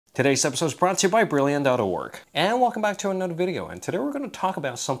Today's episode is brought to you by Brilliant.org. And welcome back to another video. And today we're going to talk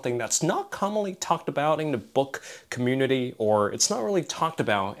about something that's not commonly talked about in the book community, or it's not really talked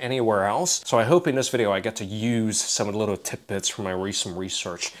about anywhere else. So I hope in this video I get to use some of the little tidbits from my recent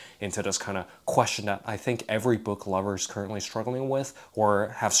research into this kind of question that I think every book lover is currently struggling with, or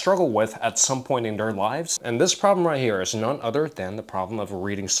have struggled with at some point in their lives. And this problem right here is none other than the problem of a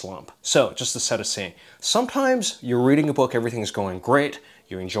reading slump. So just to set a scene, sometimes you're reading a book, everything's going great,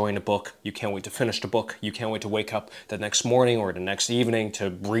 you're enjoying the book, you can't wait to finish the book, you can't wait to wake up the next morning or the next evening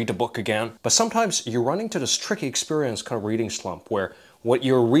to read the book again. But sometimes you're running into this tricky experience called reading slump, where what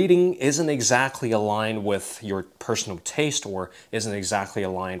you're reading isn't exactly aligned with your personal taste or isn't exactly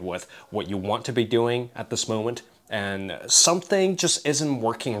aligned with what you want to be doing at this moment, and something just isn't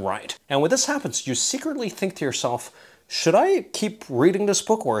working right. And when this happens, you secretly think to yourself, should I keep reading this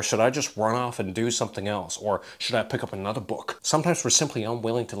book, or should I just run off and do something else? Or should I pick up another book? Sometimes we're simply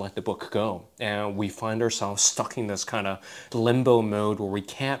unwilling to let the book go, and we find ourselves stuck in this kind of limbo mode where we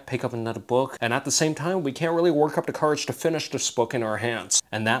can't pick up another book, and at the same time we can't really work up the courage to finish this book in our hands.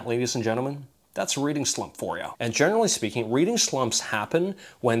 And that, ladies and gentlemen, that's a reading slump for you. And generally speaking, reading slumps happen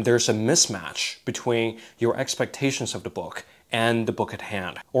when there's a mismatch between your expectations of the book and the book at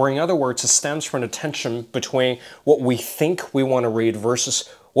hand. Or in other words, it stems from the tension between what we think we want to read versus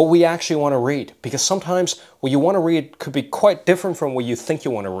what we actually want to read. Because sometimes what you want to read could be quite different from what you think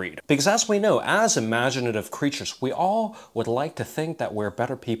you want to read. Because as we know, as imaginative creatures, we all would like to think that we're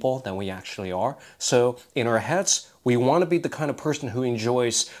better people than we actually are. So in our heads, we want to be the kind of person who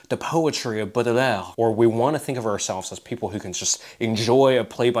enjoys the poetry of Baudelaire, or we want to think of ourselves as people who can just enjoy a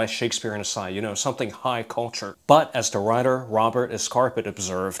play by Shakespeare on the side, you know, something high culture. But as the writer Robert Escarpet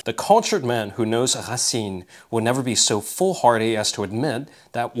observed, the cultured man who knows Racine will never be so foolhardy as to admit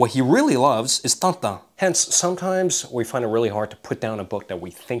that what he really loves is Tintin. Hence, sometimes we find it really hard to put down a book that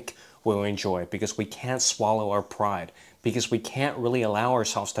we think we'll enjoy because we can't swallow our pride, because we can't really allow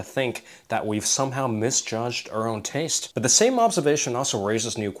ourselves to think that we've somehow misjudged our own taste. But the same observation also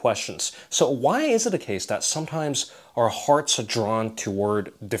raises new questions. So why is it the case that sometimes our hearts are drawn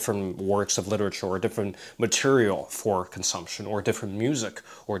toward different works of literature or different material for consumption, or different music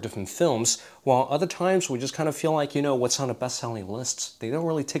or different films, while other times we just kind of feel like, you know, what's on the best-selling lists, they don't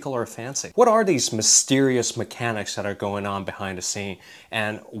really tickle our fancy? What are these mysterious mechanics that are going on behind the scene?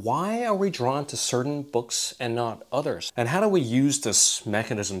 And why are we drawn to certain books and not others? And how do we use this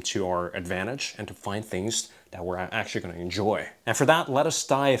mechanism to our advantage and to find things that we're actually going to enjoy? And for that, let us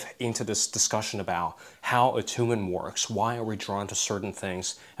dive into this discussion about how attunement works. Why are we drawn to certain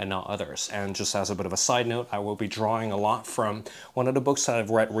things and not others? And just as a bit of a side note, I will be drawing a lot from one of the books that I've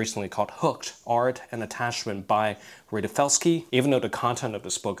read recently called Hooked, Art and Attachment by Rita Felski. Even though the content of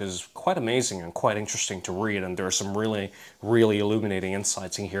this book is quite amazing and quite interesting to read, and there are some really, really illuminating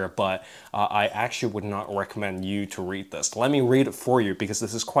insights in here, but I actually would not recommend you to read this. Let me read it for you, because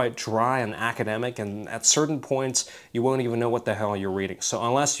this is quite dry and academic, and at certain points you won't even know what the hell you're reading. So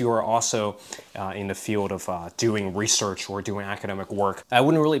unless you are also in the field of doing research or doing academic work, I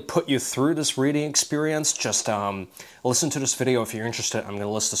wouldn't really put you through this reading experience. Just listen to this video if you're interested. I'm going to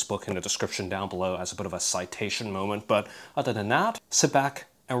list this book in the description down below as a bit of a citation moment. But other than that, sit back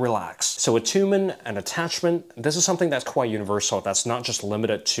and relax. So attunement and attachment, this is something that's quite universal. That's not just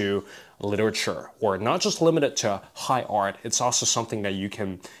limited to literature, or not just limited to high art. It's also something that you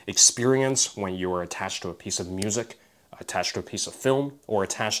can experience when you are attached to a piece of music, attached to a piece of film, or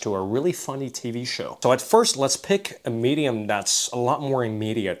attached to a really funny TV show. So at first, let's pick a medium that's a lot more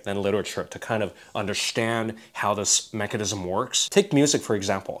immediate than literature to kind of understand how this mechanism works. Take music, for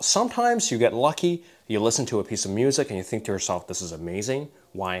example. Sometimes you get lucky, you listen to a piece of music and you think to yourself, this is amazing.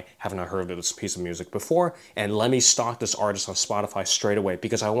 Why haven't I heard of this piece of music before? And let me stalk this artist on Spotify straight away,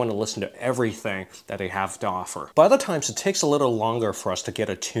 because I want to listen to everything that they have to offer. But other times it takes a little longer for us to get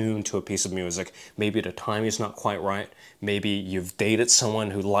attuned to a piece of music. Maybe the timing is not quite right. Maybe you've dated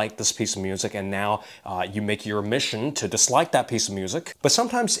someone who liked this piece of music, and now you make your mission to dislike that piece of music. But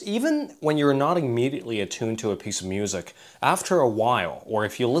sometimes, even when you're not immediately attuned to a piece of music, after a while, or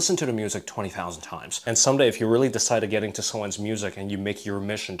if you listen to the music 20,000 times, and someday if you really decide to get into someone's music and you make your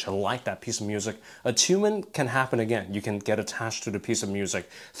mission to like that piece of music, attunement can happen again. You can get attached to the piece of music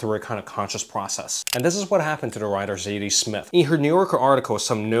through a kind of conscious process. And this is what happened to the writer Zadie Smith. In her New Yorker article,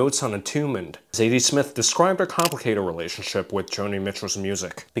 Some Notes on Attunement, Zadie Smith described her complicated relationship with Joni Mitchell's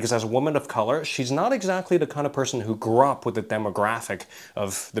music. Because as a woman of color, she's not exactly the kind of person who grew up with the demographic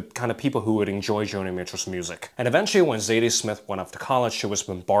of the kind of people who would enjoy Joni Mitchell's music. And eventually when Zadie Smith went off to college, she was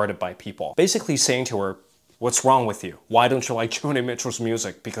bombarded by people basically saying to her, What's wrong with you? Why don't you like Joni Mitchell's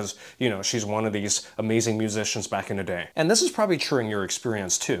music? Because, you know, she's one of these amazing musicians back in the day. And this is probably true in your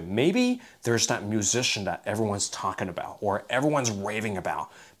experience too. Maybe there's that musician that everyone's talking about or everyone's raving about,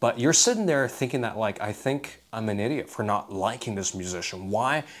 but you're sitting there thinking that, like, I think I'm an idiot for not liking this musician.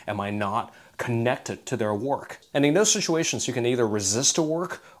 Why am I not connected to their work? And in those situations, you can either resist the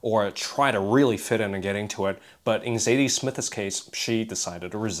work or try to really fit in and get into it. But in Zadie Smith's case, she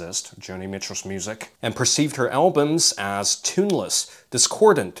decided to resist Joni Mitchell's music and perceived her albums as tuneless,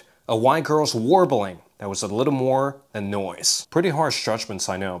 discordant, a white girl's warbling that was a little more than noise. Pretty harsh judgments,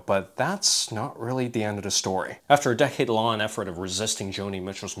 I know, but that's not really the end of the story. After a decade-long effort of resisting Joni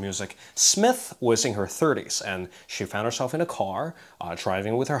Mitchell's music, Smith was in her 30s, and she found herself in a car,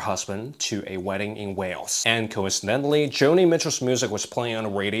 driving with her husband to a wedding in Wales. And coincidentally, Joni Mitchell's music was playing on the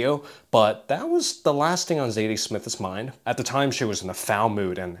radio, but that was the last thing on Zadie Smith's mind. At the time, she was in a foul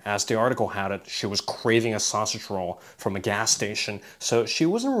mood, and as the article had it, she was craving a sausage roll from a gas station, so she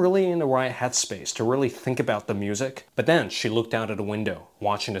wasn't really in the right headspace to really think about the music. But then she looked out of the window,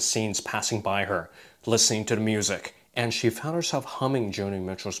 watching the scenes passing by her, listening to the music, and she found herself humming Joni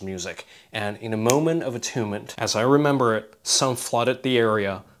Mitchell's music. And in a moment of attunement, as I remember it, sun flooded the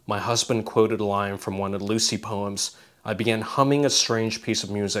area, my husband quoted a line from one of the Lucy poems. I began humming a strange piece of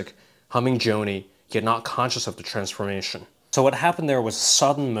music, humming Joni, yet not conscious of the transformation. So what happened there was a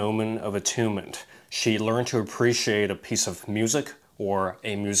sudden moment of attunement. She learned to appreciate a piece of music or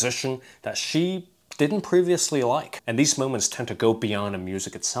a musician that she didn't previously like. And these moments tend to go beyond the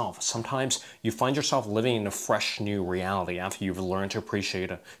music itself. Sometimes you find yourself living in a fresh new reality after you've learned to appreciate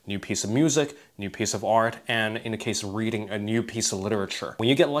a new piece of music, new piece of art, and in the case of reading, a new piece of literature. When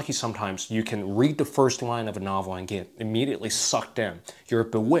you get lucky sometimes, you can read the first line of a novel and get immediately sucked in. You're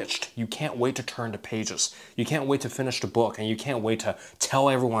bewitched. You can't wait to turn the pages. You can't wait to finish the book, and you can't wait to tell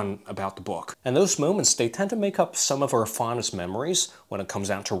everyone about the book. And those moments, they tend to make up some of our fondest memories when it comes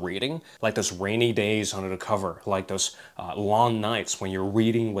down to reading, like those rainy days under the cover, like those long nights when you're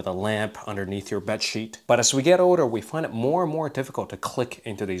reading with a lamp underneath your bedsheet. But as we get older, we find it more and more difficult to click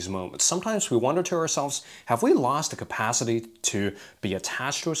into these moments. Sometimes we wonder to ourselves, have we lost the capacity to be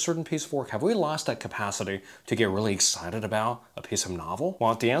attached to a certain piece of work? Have we lost that capacity to get really excited about a piece of novel?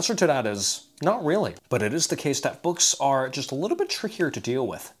 Well, the answer to that is not really. But it is the case that books are just a little bit trickier to deal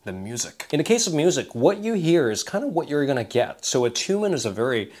with than music. In the case of music, what you hear is kind of what you're gonna get. So attunement is a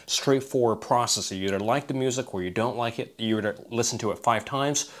very straightforward process. You either like the music or you don't like it. You either listen to it 5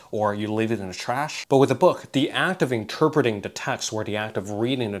 times or you leave it in the trash. But with a book, the act of interpreting the text or the act of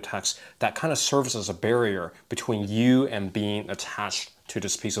reading the text, that kind of serves as a barrier between you and being attached to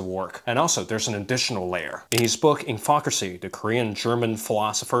this piece of work. And also, there's an additional layer. In his book, Infocracy, the Korean-German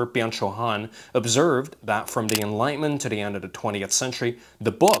philosopher Byung-Chul Han observed that from the Enlightenment to the end of the 20th century,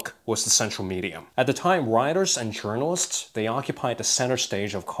 the book was the central medium. At the time, writers and journalists, they occupied the center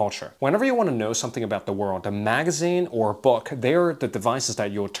stage of culture. Whenever you want to know something about the world, the magazine or book, they're the devices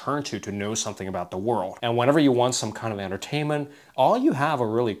that you'll turn to know something about the world. And whenever you want some kind of entertainment, all you have are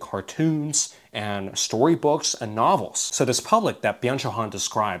really cartoons and storybooks and novels. So this public that Byung-Chul Han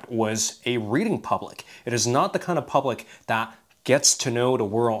described was a reading public. It is not the kind of public that gets to know the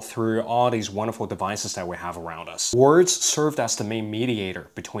world through all these wonderful devices that we have around us. Words served as the main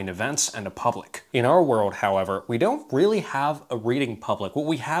mediator between events and the public. In our world, however, we don't really have a reading public. What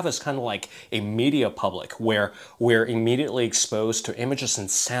we have is kind of like a media public where we're immediately exposed to images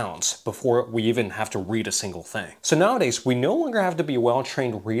and sounds before we even have to read a single thing. So nowadays, we no longer have to be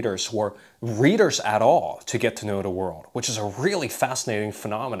well-trained readers or readers at all to get to know the world, which is a really fascinating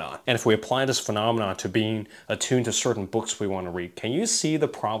phenomenon. And if we apply this phenomenon to being attuned to certain books we want to read, can you see the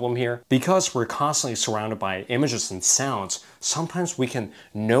problem here? Because we're constantly surrounded by images and sounds, sometimes we can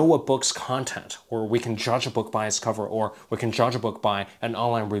know a book's content, or we can judge a book by its cover, or we can judge a book by an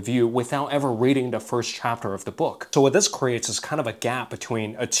online review without ever reading the first chapter of the book. So what this creates is kind of a gap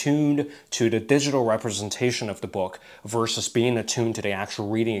between attuned to the digital representation of the book versus being attuned to the actual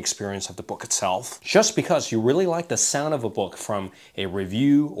reading experience of the book itself. Just because you really like the sound of a book from a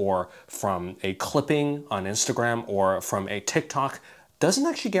review or from a clipping on Instagram or from a TikTok doesn't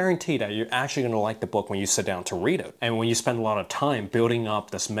actually guarantee that you're actually going to like the book when you sit down to read it. And when you spend a lot of time building up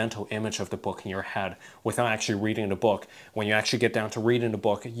this mental image of the book in your head without actually reading the book, when you actually get down to reading the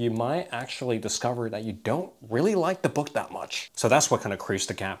book, you might actually discover that you don't really like the book that much. So that's what kind of creates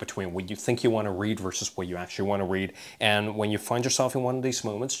the gap between what you think you want to read versus what you actually want to read. And when you find yourself in one of these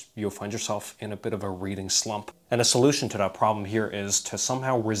moments, you'll find yourself in a bit of a reading slump. And the solution to that problem here is to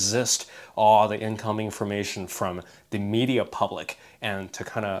somehow resist all the incoming information from the media public and to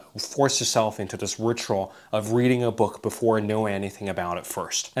kind of force yourself into this ritual of reading a book before knowing anything about it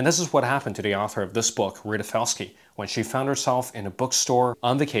first. And this is what happened to the author of this book, Rita Felski, when she found herself in a bookstore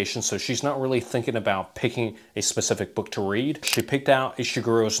on vacation, so she's not really thinking about picking a specific book to read. She picked out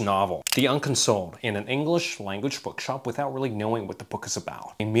Ishiguro's novel, The Unconsoled, in an English language bookshop without really knowing what the book is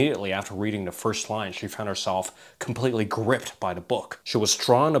about. Immediately after reading the first line, she found herself completely gripped by the book. She was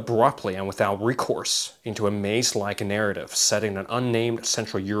drawn abruptly and without recourse into a maze-like narrative set in an unnamed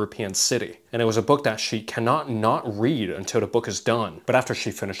Central European city. And it was a book that she cannot not read until the book is done. But after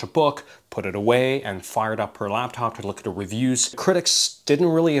she finished the book, put it away, and fired up her laptop to look at the reviews, critics didn't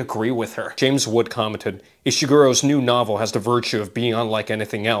really agree with her. James Wood commented, "Ishiguro's new novel has the virtue of being unlike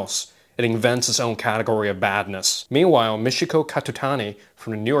anything else. It invents its own category of badness." Meanwhile, Michiko Katutani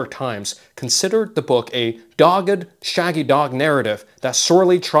from the New York Times considered the book a dogged, shaggy dog narrative that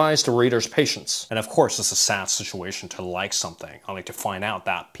sorely tries the reader's patience. And of course, it's a sad situation to like something, only to find out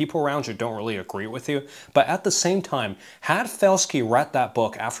that people around you don't really agree with you. But at the same time, had Felski read that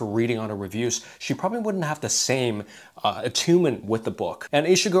book after reading on the reviews, she probably wouldn't have the same attunement with the book. And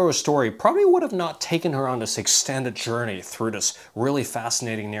Ishiguro's story probably would have not taken her on this extended journey through this really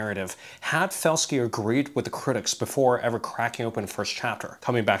fascinating narrative had Felski agreed with the critics before ever cracking open the first chapter.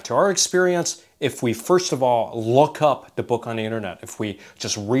 Coming back to our experience, if we first of all look up the book on the internet, if we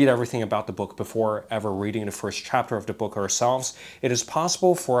just read everything about the book before ever reading the first chapter of the book ourselves, it is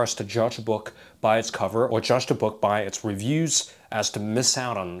possible for us to judge a book by its cover or judge the book by its reviews as to miss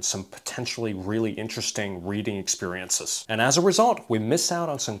out on some potentially really interesting reading experiences. And as a result, we miss out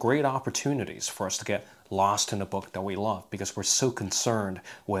on some great opportunities for us to get lost in a book that we love because we're so concerned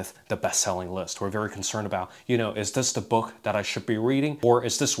with the best-selling list. We're very concerned about, is this the book that I should be reading, or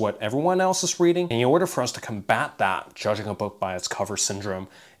is this what everyone else is reading? And in order for us to combat that, judging a book by its cover syndrome,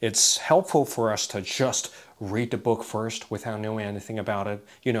 it's helpful for us to just read the book first without knowing anything about it.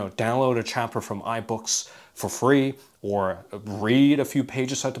 Download a chapter from iBooks for free, or read a few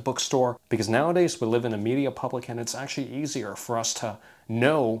pages at the bookstore, because nowadays we live in a media public and it's actually easier for us to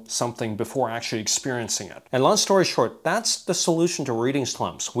know something before actually experiencing it. And long story short, that's the solution to reading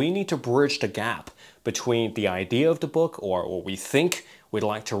slumps. We need to bridge the gap between the idea of the book, or what we think we'd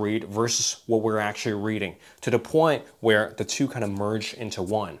like to read, versus what we're actually reading, to the point where the two kind of merge into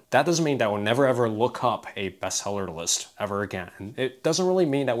one. That doesn't mean that we'll never ever look up a bestseller list ever again. It doesn't really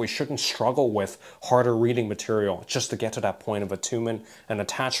mean that we shouldn't struggle with harder reading material just to get to that point of attunement and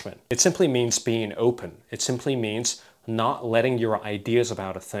attachment. It simply means being open. It simply means not letting your ideas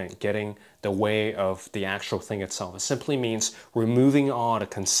about a thing get in the way of the actual thing itself. It simply means removing all the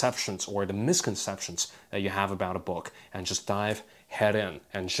conceptions or the misconceptions that you have about a book and just dive head in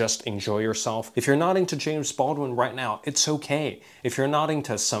and just enjoy yourself. If you're not into James Baldwin right now, it's okay. If you're not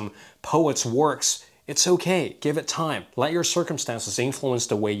into some poet's works, it's okay. Give it time. Let your circumstances influence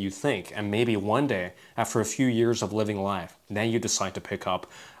the way you think, and maybe one day, after a few years of living life, then you decide to pick up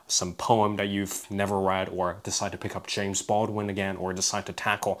some poem that you've never read, or decide to pick up James Baldwin again, or decide to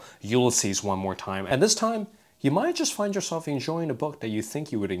tackle Ulysses one more time. And this time, you might just find yourself enjoying a book that you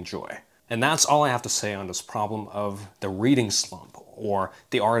think you would enjoy. And that's all I have to say on this problem of the reading slump, or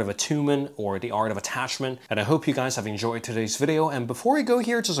the art of attunement, or the art of attachment. And I hope you guys have enjoyed today's video. And before we go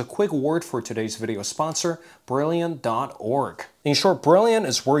here, just a quick word for today's video sponsor, Brilliant.org. In short, Brilliant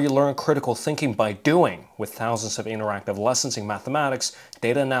is where you learn critical thinking by doing, with thousands of interactive lessons in mathematics,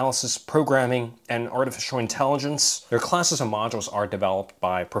 data analysis, programming, and artificial intelligence. Their classes and modules are developed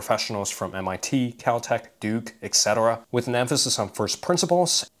by professionals from MIT, Caltech, Duke, etc., with an emphasis on first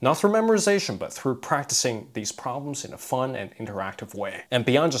principles, not through memorization, but through practicing these problems in a fun and interactive way. And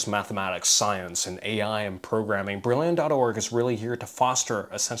beyond just mathematics, science, and AI and programming, Brilliant.org is really here to foster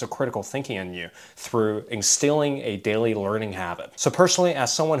a sense of critical thinking in you through instilling a daily learning habit. So personally,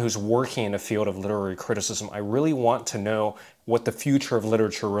 as someone who's working in the field of literary criticism, I really want to know what the future of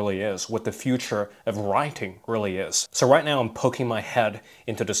literature really is, what the future of writing really is. So right now I'm poking my head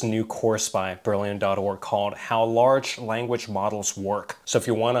into this new course by Brilliant.org called How Large Language Models Work. So if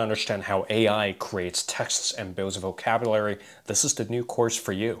you want to understand how AI creates texts and builds vocabulary, this is the new course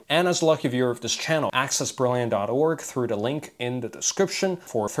for you. And as a lucky viewer of this channel, access Brilliant.org through the link in the description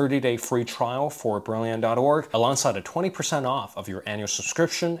for a 30-day free trial for Brilliant.org, alongside a 20% off of your annual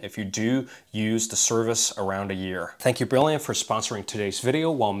subscription if you do use the service around a year. Thank you, Brilliant, for sponsoring today's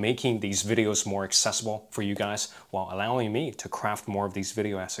video while making these videos more accessible for you guys, while allowing me to craft more of these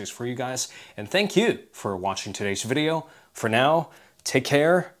video essays for you guys. And thank you for watching today's video. For now, take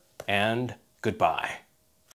care and goodbye.